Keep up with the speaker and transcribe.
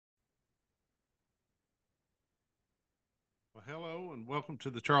Well, hello and welcome to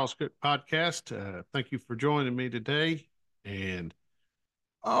the Charles Cook Podcast. Thank you for joining me today. And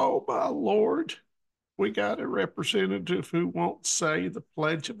oh, my Lord, we got a representative who won't say the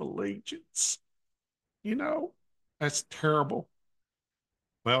Pledge of Allegiance. You know, that's terrible.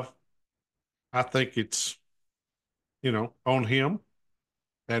 Well, I think it's, on him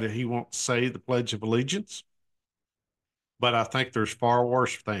that he won't say the Pledge of Allegiance. But I think there's far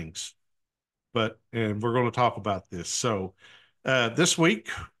worse things. And we're going to talk about this. So, this week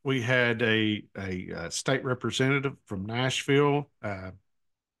we had a state representative from Nashville.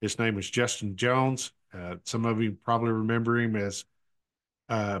 His name is Justin Jones. Some of you probably remember him as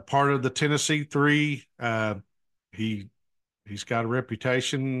part of the Tennessee Three. He he's got a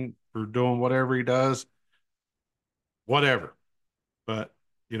reputation for doing whatever he does, whatever. But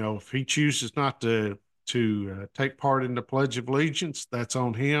if he chooses not to take part in the Pledge of Allegiance, that's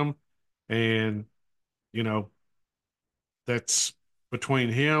on him. And you know that's between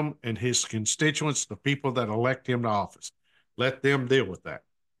him and his constituents, the people that elect him to office. Let them deal with that.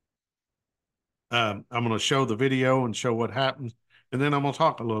 I'm going to show the video and show what happens, and then I'm going to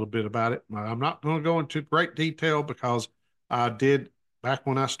talk a little bit about it. I'm not going to go into great detail because I did back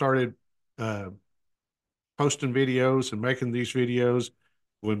when I started uh, posting videos and making these videos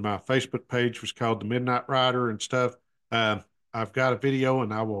when my Facebook page was called the Midnight Rider and stuff. Uh, I've got a video,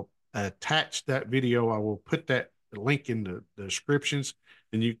 and I will attach that video. I will put that link in the descriptions,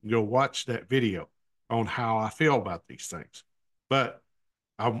 and you can go watch that video on how I feel about these things. But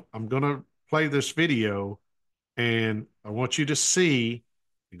I'm going to play this video, and I want you to see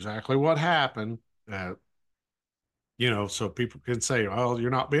exactly what happened. So people can say, "Oh, you're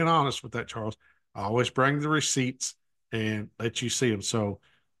not being honest with that, Charles." I always bring the receipts and let you see them. So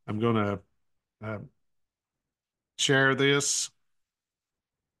I'm going to share this,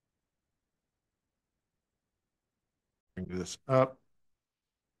 bring this up.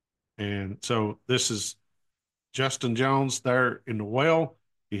 And so this is Justin Jones there in the well.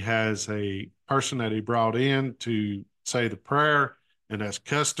 He has a person that he brought in to say the prayer, and that's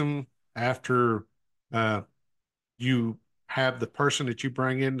custom after uh, you have the person that you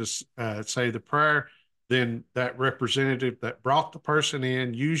bring in to say the prayer, then that representative that brought the person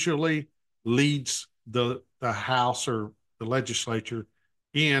in usually leads the House or the legislature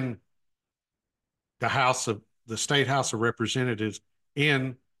in the state House of Representatives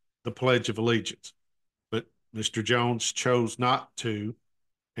in the Pledge of Allegiance. But Mr. Jones chose not to,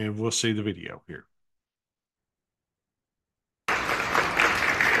 and we'll see the video here.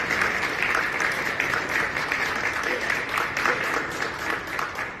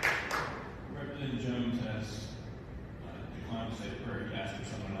 Representative Jones has declined to say the prayer. He asked for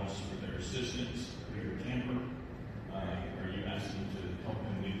someone else for their assistance. Mayor Camper, are you asking to help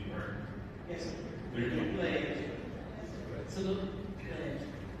him lead the prayer? Yes, sir. There you go. Pledge. Salute. Pledge.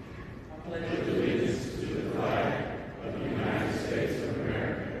 I pledge allegiance to the flag of the United States of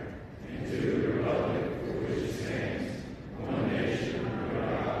America and to the republic for which it stands, one nation under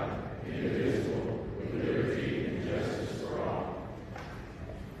God, indivisible, with liberty and justice for all.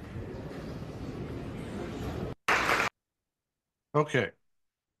 Okay.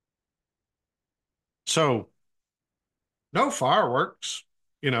 So, no fireworks,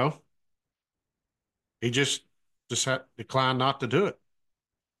 you know. He just declined not to do it.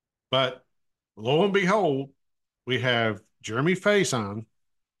 But lo and behold, we have Jeremy Faison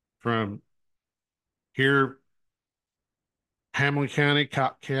from here, Hamilton County,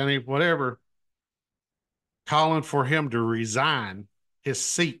 Cobb County, whatever, calling for him to resign his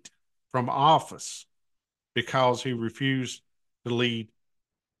seat from office because he refused to lead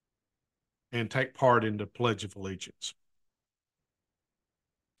and take part in the Pledge of Allegiance.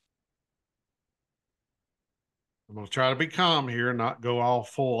 I'm going to try to be calm here and not go all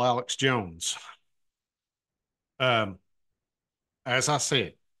full Alex Jones. As I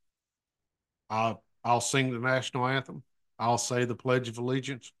said, I'll sing the national anthem. I'll say the Pledge of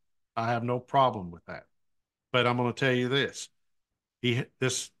Allegiance. I have no problem with that. But I'm going to tell you this: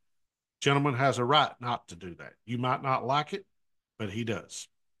 this gentleman has a right not to do that. You might not like it, but he does.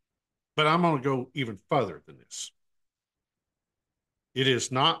 But I'm going to go even further than this. It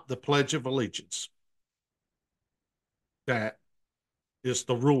is not the Pledge of Allegiance that is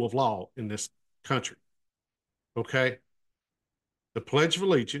the rule of law in this country. Okay? The Pledge of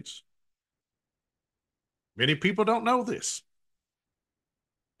Allegiance, many people don't know this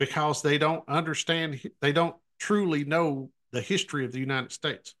because they don't understand, they don't truly know the history of the United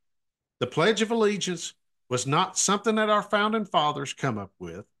States. The Pledge of Allegiance was not something that our founding fathers come up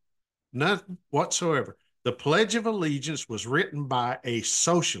with, none whatsoever. The Pledge of Allegiance was written by a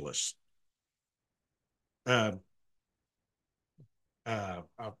socialist. uh,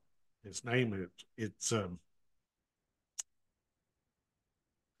 uh his name is it's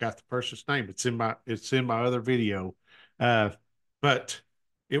got the person's name. It's in my other video. Uh, but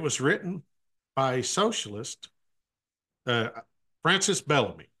it was written by a socialist, uh, Francis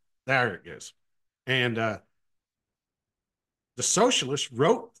Bellamy. There it is. And the socialists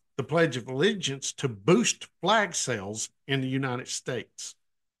wrote the Pledge of Allegiance to boost flag sales in the United States.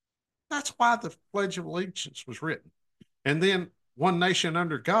 That's why the Pledge of Allegiance was written. And then One Nation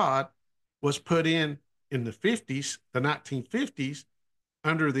Under God was put in the 50s, the 1950s,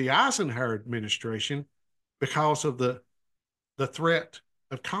 under the Eisenhower administration because of the threat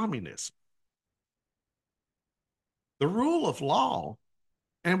of communism. The rule of law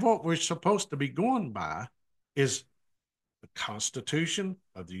and what we're supposed to be going by is the Constitution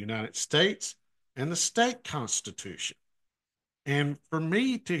of the United States and the state constitution. And for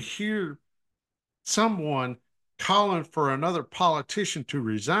me to hear someone calling for another politician to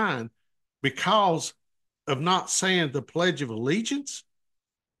resign because of not saying the Pledge of Allegiance,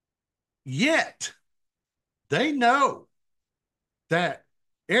 yet they know that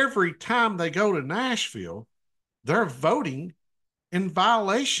every time they go to Nashville, they're voting in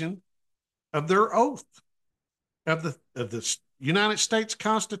violation of their oath of the United States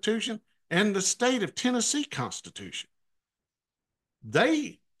Constitution and the state of Tennessee Constitution.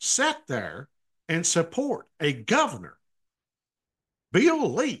 They sat there and support a governor,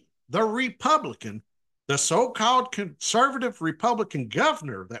 Bill Lee, the Republican, the so-called conservative Republican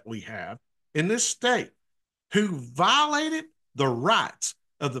governor that we have in this state, who violated the rights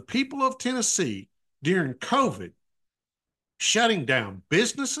of the people of Tennessee during COVID, shutting down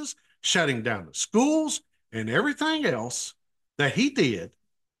businesses, shutting down the schools, and everything else that he did,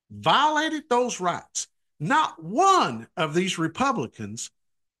 violated those rights. Not one of these Republicans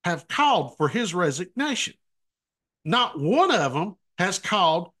have called for his resignation. Not one of them has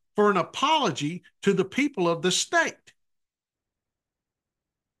called for an apology to the people of the state.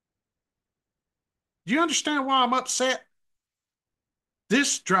 Do you understand why I'm upset?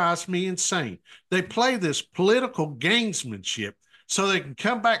 This drives me insane. They play this political gamesmanship so they can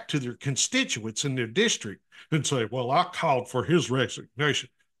come back to their constituents in their district and say, well, I called for his resignation.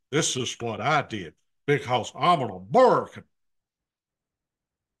 This is what I did because I'm an American.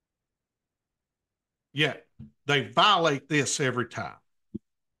 Yet they violate this every time.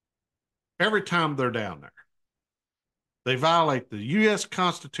 Every time they're down there. They violate the U.S.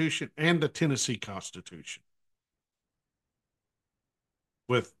 Constitution and the Tennessee Constitution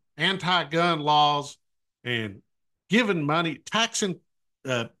with anti-gun laws and giving money, taxing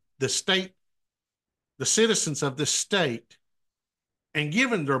the state, the citizens of this state, and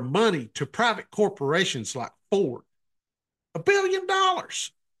giving their money to private corporations like Ford. $1 billion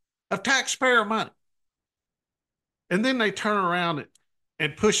of taxpayer money. And then they turn around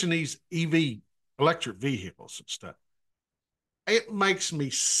and pushing these EV, electric vehicles and stuff. It makes me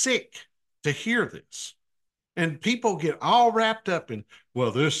sick to hear this. And people get all wrapped up in,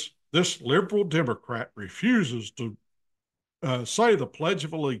 well, this liberal Democrat refuses to say the Pledge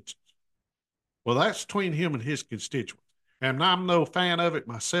of Allegiance. Well, that's between him and his constituents. And I'm no fan of it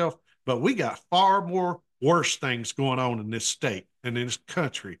myself, but we got far more worse things going on in this state and in this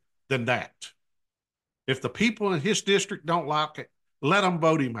country than that. If the people in his district don't like it, let them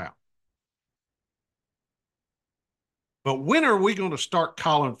vote him out. But when are we going to start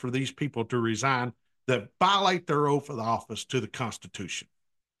calling for these people to resign that violate their oath of office to the Constitution?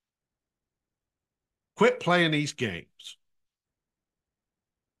 Quit playing these games.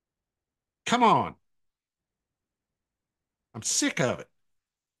 Come on. I'm sick of it.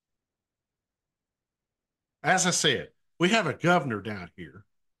 As I said, we have a governor down here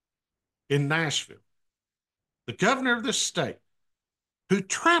in Nashville, the governor of this state, who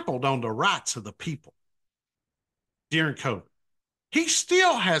trampled on the rights of the people during COVID. He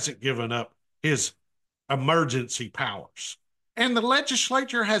still hasn't given up his emergency powers. And the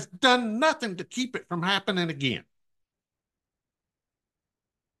legislature has done nothing to keep it from happening again.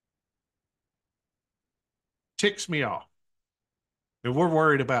 Ticks me off. And we're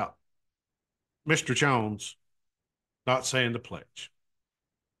worried about Mr. Jones not saying the pledge.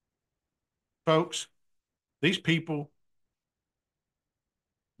 Folks, these people,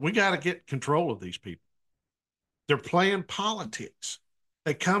 we got to get control of these people. They're playing politics.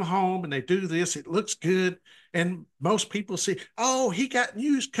 They come home and they do this. It looks good. And most people see, oh, he got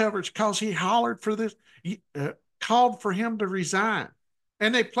news coverage because he hollered for this, called for him to resign.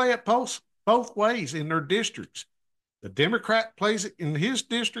 And they play it both ways in their districts. The Democrat plays it in his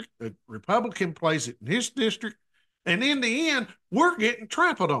district. The Republican plays it in his district. And in the end, we're getting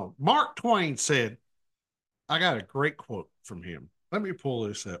trampled on. Mark Twain said, I got a great quote from him. Let me pull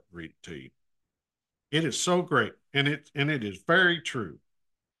this up and read it to you. It is so great, and it is very true.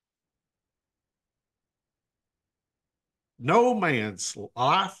 No man's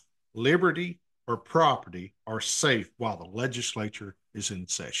life, liberty, or property are safe while the legislature is in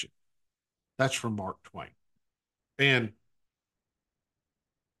session. That's from Mark Twain. And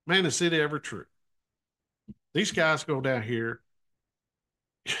man, is it ever true? These guys go down here,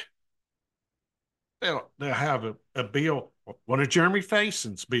 they'll have a bill, one of Jeremy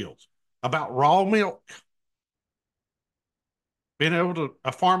Fason's bills about raw milk, being able to,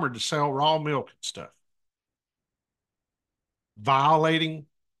 a farmer to sell raw milk and stuff, violating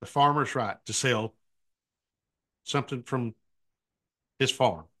the farmer's right to sell something from his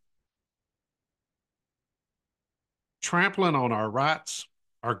farm, trampling on our rights,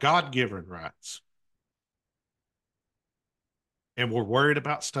 our God given rights. And we're worried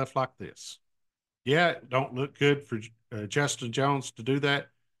about stuff like this. Yeah, it don't look good for Justin Jones to do that.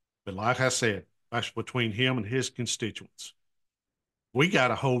 But like I said, that's between him and his constituents. We got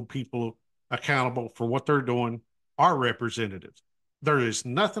to hold people accountable for what they're doing, our representatives. There is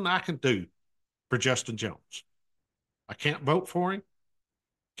nothing I can do for Justin Jones. I can't vote for him,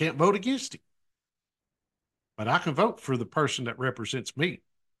 can't vote against him. But I can vote for the person that represents me,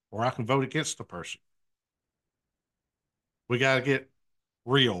 or I can vote against the person. We got to get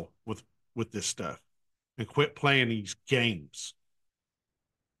real with this stuff and quit playing these games.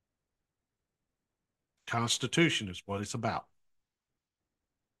 Constitution is what it's about.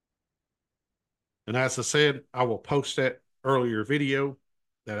 And as I said, I will post that earlier video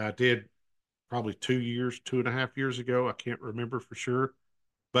that I did probably 2.5 years ago. I can't remember for sure,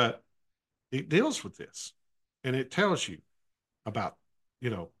 but it deals with this and it tells you about,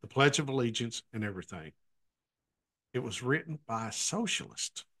 the Pledge of Allegiance and everything. It was written by a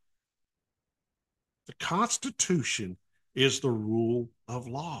socialist. The Constitution is the rule of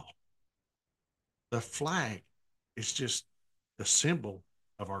law. The flag is just the symbol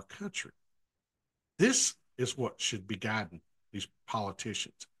of our country. This is what should be guiding these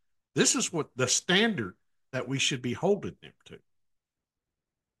politicians. This is what the standard that we should be holding them to.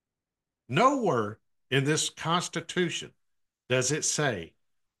 Nowhere in this Constitution does it say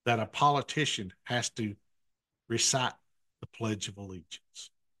that a politician has to recite the Pledge of Allegiance,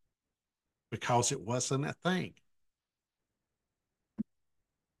 because it wasn't a thing.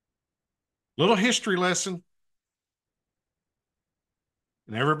 Little history lesson.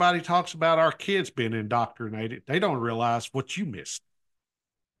 And everybody talks about our kids being indoctrinated. They don't realize what you missed,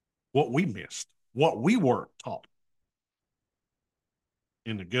 what we missed, what we weren't taught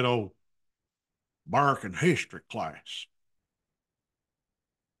in the good old American history class.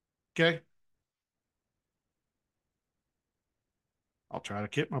 Okay? I'll try to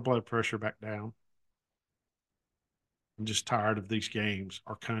keep my blood pressure back down. I'm just tired of these games.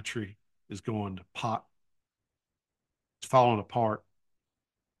 Our country is going to pot. It's falling apart.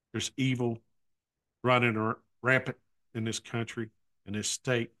 There's evil running rampant in this country, in this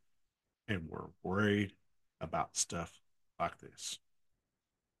state, and we're worried about stuff like this.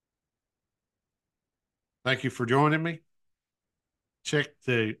 Thank you for joining me. Check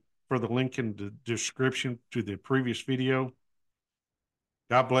for the link in the description to the previous video.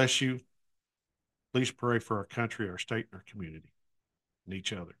 God bless you. Please pray for our country, our state, and our community, and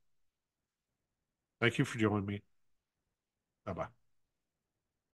each other. Thank you for joining me. Bye-bye.